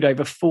he's sued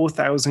over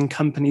 4,000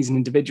 companies and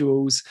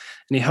individuals,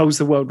 and he holds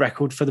the world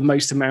record for the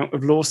most amount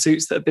of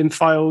lawsuits that have been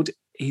filed.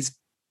 He's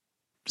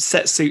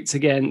set suits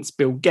against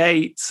Bill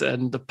Gates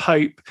and the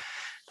Pope.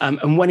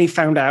 And when he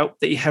found out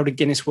that he held a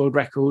Guinness World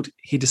Record,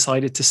 he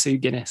decided to sue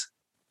Guinness.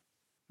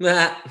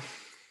 What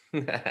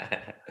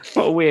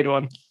a weird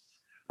one.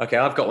 Okay,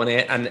 I've got one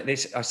here, and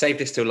I saved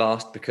this till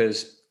last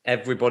because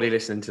everybody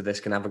listening to this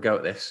can have a go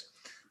at this.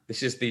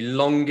 This is the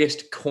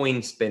longest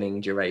coin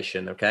spinning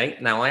duration, okay?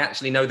 Now, I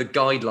actually know the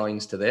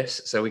guidelines to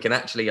this, so we can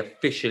actually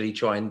officially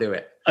try and do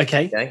it.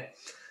 Okay.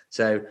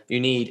 So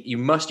you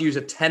must use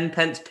a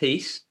 10-pence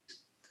piece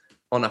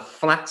on a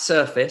flat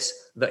surface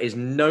that is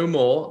no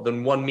more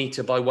than 1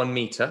 meter by 1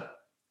 meter.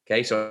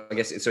 Okay, so I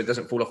guess so it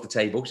doesn't fall off the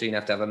table. So you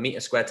have to have a meter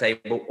square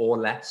table or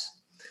less.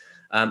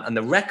 And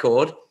the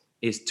record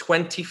is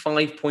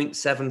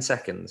 25.7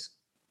 seconds.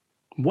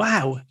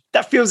 Wow,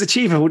 that feels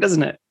achievable,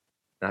 doesn't it?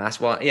 That's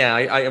why, yeah,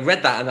 I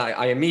read that and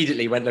I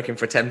immediately went looking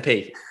for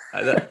 10p.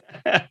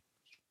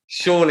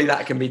 Surely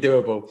that can be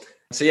doable.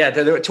 So yeah,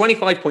 they're at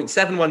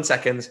 25.71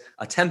 seconds,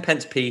 a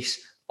 10-pence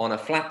piece on a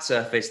flat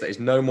surface that is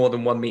no more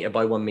than 1 meter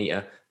by 1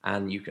 meter,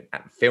 and you can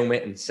film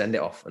it and send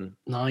it off. And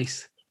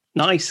nice.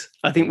 I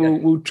think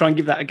we'll try and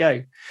give that a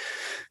go.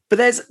 But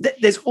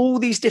there's all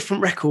these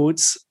different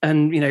records,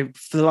 and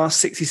for the last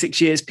 66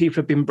 years, people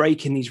have been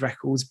breaking these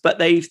records, but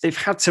they've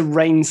had to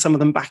rein some of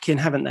them back in,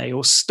 haven't they?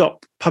 Or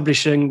stop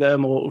publishing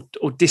them, or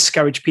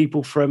discourage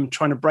people from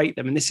trying to break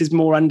them. And this is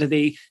more under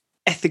the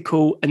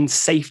ethical and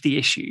safety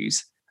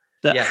issues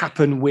that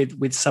happen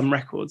with some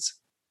records.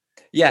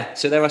 Yeah,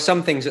 so there are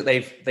some things that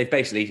they've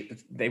basically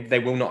they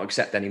will not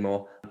accept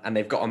anymore, and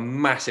they've got a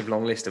massive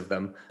long list of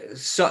them.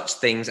 Such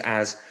things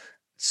as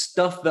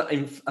stuff that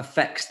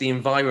affects the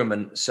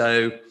environment.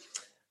 So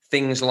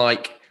things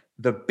like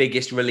the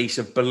biggest release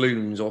of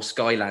balloons or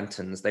sky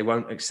lanterns, they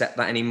won't accept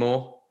that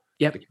anymore.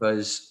 Yeah,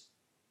 because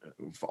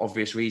for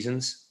obvious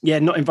reasons. Yeah,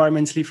 not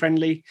environmentally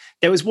friendly.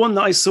 There was one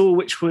that I saw,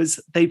 which was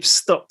they've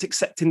stopped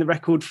accepting the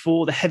record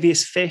for the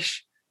heaviest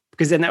fish,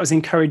 because then that was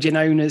encouraging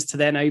owners to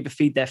then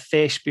overfeed their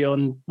fish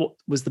beyond what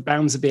was the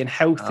bounds of being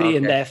healthy,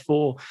 and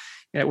therefore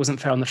it wasn't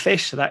fair on the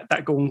fish. So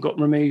that one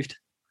got removed.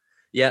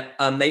 Yeah,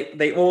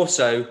 they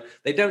also,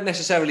 they don't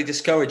necessarily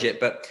discourage it,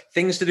 but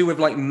things to do with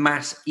like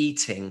mass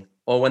eating,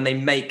 or when they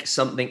make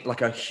something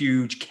like a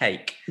huge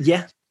cake.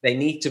 Yeah, they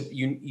need to,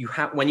 you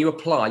have, when you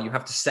apply, you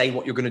have to say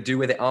what you're going to do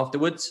with it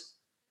afterwards,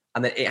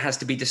 and that it has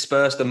to be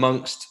dispersed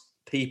amongst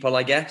people,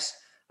 I guess.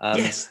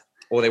 Yes,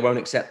 or they won't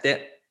accept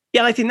it.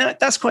 Yeah, I think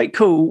that's quite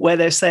cool, where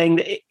they're saying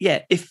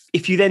that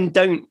if you then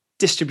don't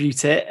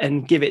distribute it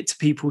and give it to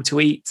people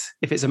to eat,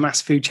 if it's a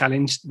mass food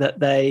challenge, that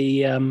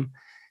they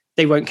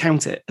won't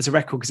count it as a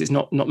record because it's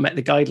not met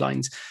the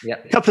guidelines. Yeah.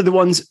 A couple of the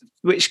ones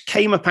which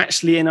came up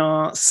actually in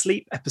our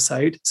sleep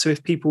episode. So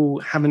if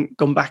people haven't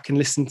gone back and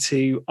listened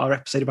to our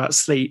episode about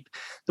sleep,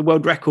 the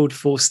world record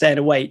for staying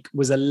awake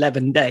was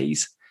 11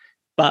 days.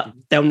 But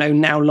they'll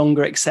no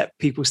longer accept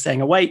people staying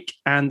awake,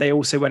 and they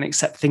also won't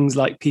accept things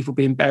like people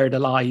being buried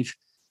alive.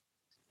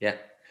 Yeah.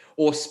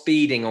 Or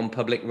speeding on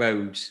public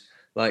roads.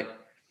 Like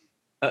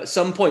at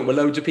some point were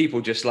loads of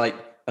people just like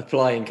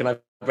applying, can I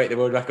break the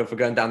world record for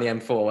going down the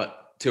M4 at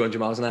 200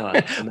 miles an hour?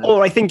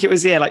 Or I think it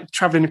was, like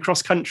traveling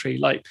across country,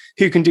 like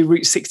who can do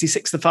Route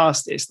 66 the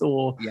fastest,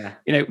 or,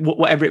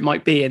 whatever it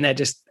might be. And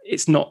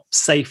it's not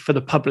safe for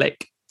the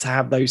public to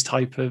have those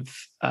type of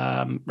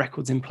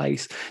records in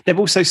place. They've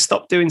also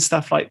stopped doing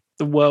stuff like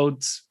the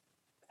world's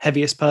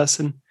heaviest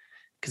person,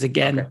 because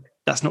again,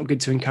 that's not good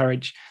to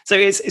encourage. So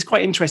it's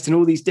quite interesting,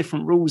 all these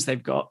different rules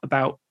they've got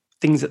about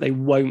things that they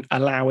won't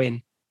allow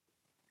in.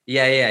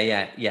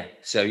 Yeah.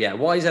 So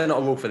why is there not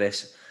a rule for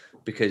this?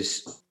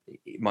 Because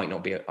it might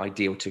not be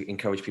ideal to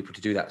encourage people to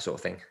do that sort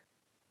of thing.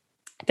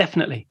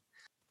 Definitely.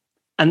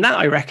 And that,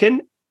 I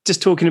reckon, just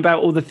talking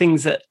about all the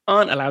things that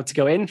aren't allowed to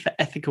go in for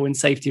ethical and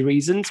safety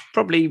reasons,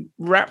 probably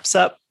wraps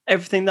up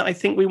everything that I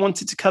think we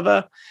wanted to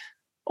cover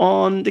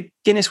on the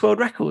Guinness World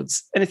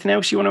Records. Anything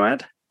else you want to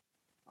add?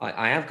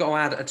 I have got to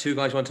add a two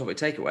guys, one topic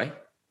takeaway.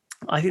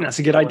 I think that's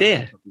a good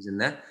idea. In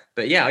there.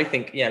 But I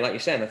think, like you're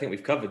saying, I think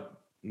we've covered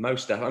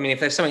most stuff. I mean, if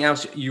there's something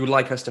else you would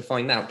like us to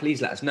find out,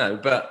 please let us know.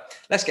 But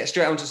let's get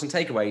straight on to some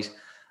takeaways.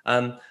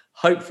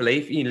 Hopefully,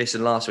 if you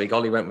listened last week,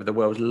 Ollie went with the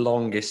world's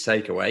longest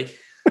takeaway.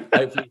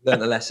 Hopefully you've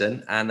learned a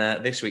lesson. And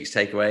this week's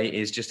takeaway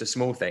is just a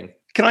small thing.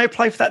 Can I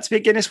apply for that to be a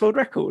Guinness World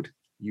Record?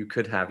 You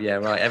could have, yeah,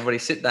 right. Everybody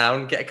sit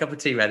down, get a cup of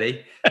tea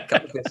ready, a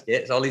couple of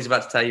biscuits. Ollie's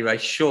about to tell you a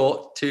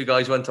short two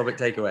guys, one topic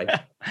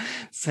takeaway.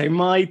 So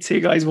my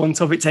two guys, one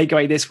topic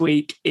takeaway this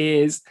week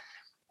is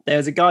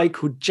there's a guy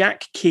called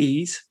Jack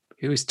Keys,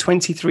 who is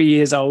 23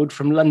 years old,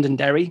 from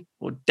Londonderry,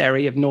 or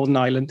Derry of Northern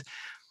Ireland.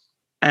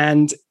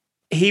 And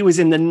he was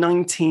in the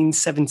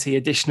 1970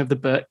 edition of the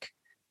book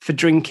for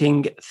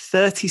drinking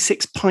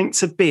 36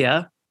 pints of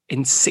beer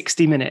in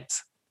 60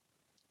 minutes.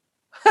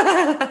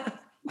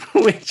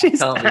 Which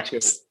is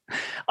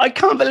I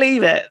can't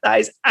believe it. That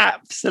is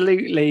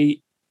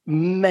absolutely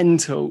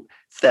mental.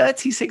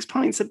 36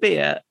 pints of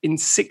beer in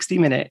 60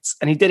 minutes.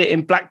 And he did it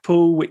in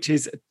Blackpool, which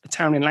is a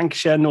town in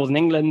Lancashire, Northern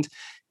England,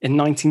 in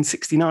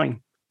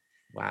 1969.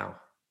 Wow.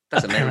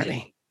 That's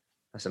amazing.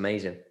 That's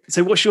amazing.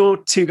 So what's your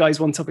two guys,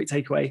 one topic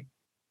takeaway?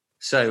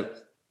 So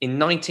in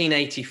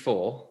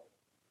 1984,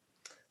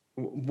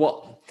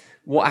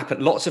 what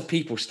happened? Lots of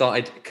people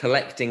started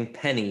collecting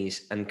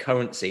pennies and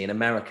currency in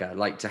America,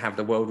 like to have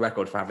the world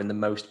record for having the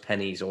most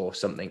pennies or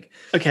something.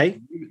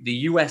 Okay. The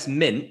US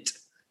Mint,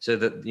 so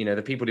that,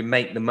 the people who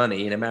make the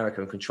money in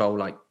America and control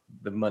like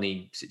the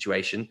money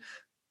situation,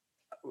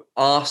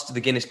 asked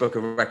the Guinness Book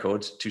of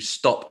Records to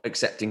stop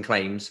accepting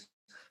claims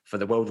for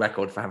the world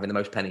record for having the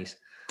most pennies.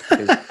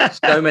 Because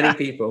so many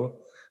people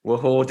were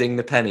hoarding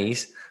the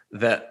pennies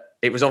that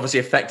it was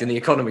obviously affecting the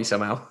economy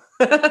somehow.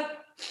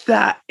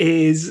 That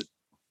is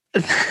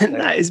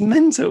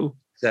mental.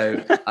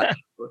 So,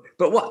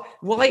 but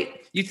why?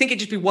 You'd think it'd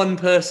just be one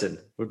person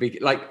would be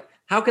like,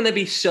 how can there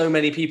be so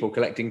many people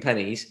collecting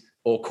pennies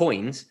or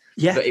coins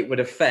that it would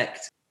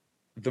affect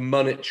the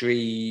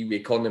monetary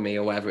economy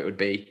or whatever it would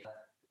be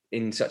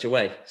in such a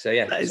way? So,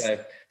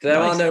 so there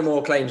are no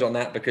more claims on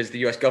that because the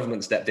US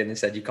government stepped in and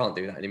said, you can't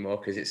do that anymore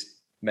because it's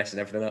messing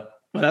everything up.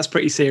 Well, that's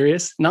pretty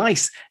serious.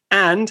 Nice.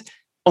 And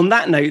on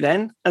that note,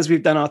 then, as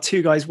we've done our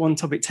two guys, one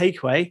topic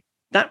takeaway,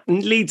 that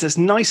leads us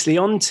nicely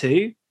on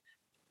to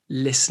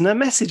listener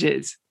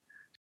messages.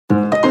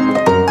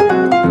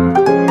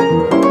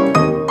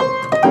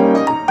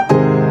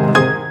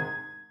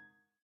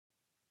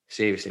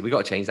 Seriously, we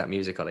got to change that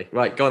music, Ollie.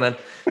 Right, go on then.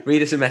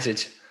 Read us a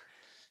message.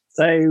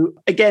 So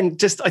again,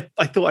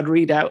 I thought I'd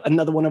read out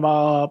another one of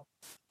our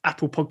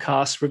Apple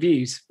Podcast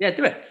reviews. Yeah,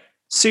 do it.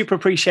 Super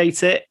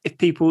appreciate it.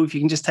 If you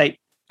can just take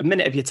a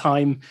minute of your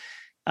time.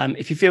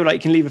 If you feel like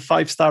you can leave a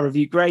 5-star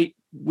review, great.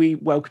 We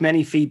welcome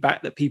any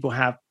feedback that people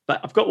have.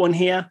 But I've got one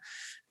here,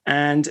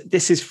 and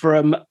this is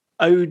from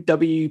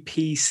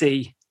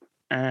OWPC.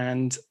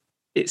 And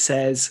it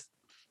says,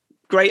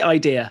 great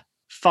idea,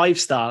 5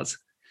 stars.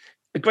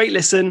 A great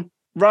listen,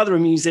 rather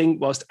amusing,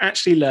 whilst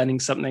actually learning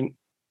something.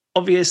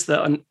 Obvious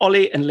that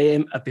Ollie and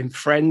Liam have been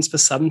friends for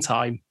some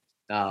time.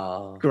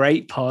 Oh.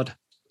 Great pod.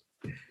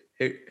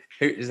 Who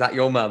is that,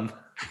 your mum?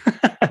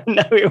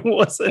 No, it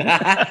wasn't.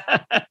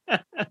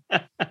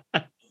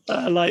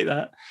 I like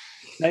that.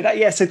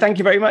 No, so thank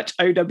you very much,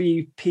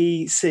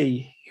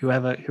 OWPC,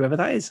 whoever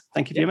that is.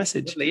 Thank you for your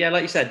message. Yeah,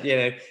 like you said,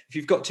 if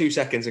you've got 2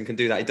 seconds and can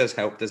do that, it does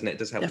help, doesn't it? It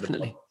does help.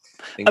 Definitely.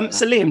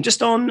 So Liam,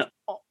 just on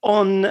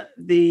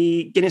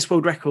the Guinness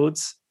World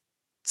Records.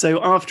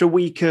 So after a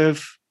week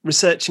of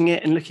researching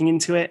it and looking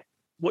into it,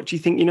 what do you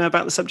think you know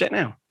about the subject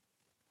now?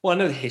 Well, I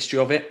know the history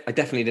of it. I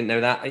definitely didn't know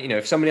that.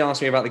 If somebody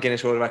asked me about the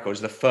Guinness World Records,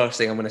 the first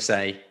thing I'm going to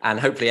say, and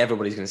hopefully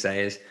everybody's going to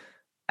say, is,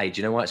 hey,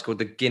 do you know why it's called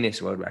the Guinness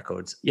World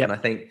Records? Yeah. And I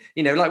think,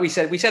 like we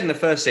said in the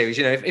first series,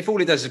 if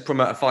all it does is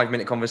promote a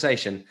 5-minute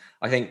conversation,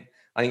 I think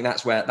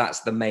that's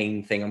the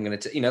main thing I'm going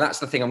to, that's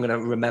the thing I'm going to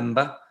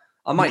remember.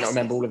 I might not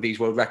remember all of these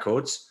world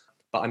records,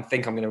 but I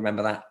think I'm going to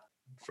remember that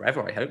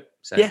forever, I hope.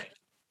 So. Yeah.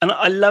 And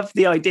I love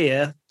the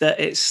idea that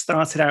it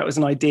started out as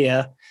an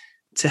idea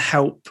to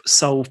help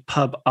solve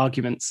pub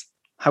arguments.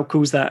 How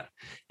cool is that?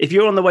 If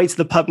you're on the way to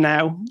the pub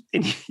now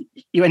and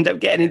you end up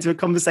getting into a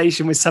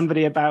conversation with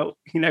somebody about,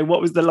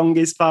 what was the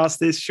longest,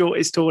 fastest,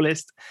 shortest,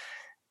 tallest,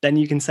 then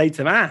you can say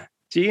to them,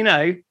 do you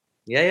know?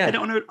 Yeah.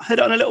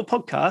 Head on a little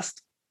podcast.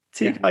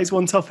 2 guys,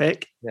 1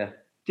 topic. Yeah.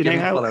 Do you know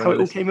how it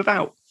all came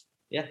about?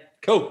 Yeah.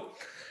 Cool.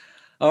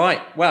 All right.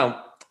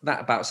 Well,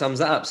 that about sums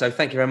that up. So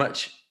thank you very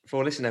much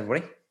for listening,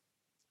 everybody.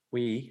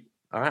 We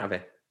are out of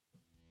here.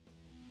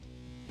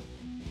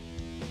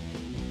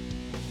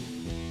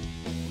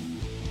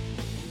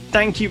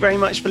 Thank you very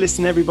much for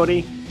listening,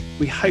 everybody.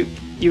 We hope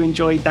you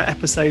enjoyed that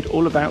episode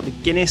all about the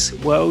Guinness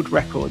World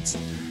Records.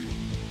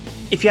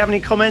 If you have any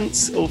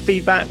comments or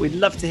feedback, we'd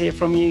love to hear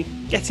from you.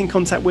 Get in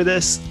contact with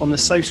us on the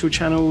social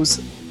channels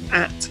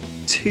at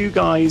 2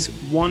 Guys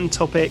 1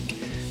 Topic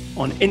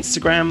on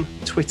Instagram,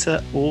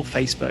 Twitter, or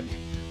Facebook.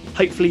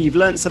 Hopefully you've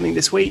learned something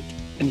this week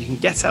and you can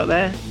get out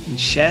there and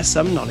share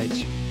some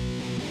knowledge.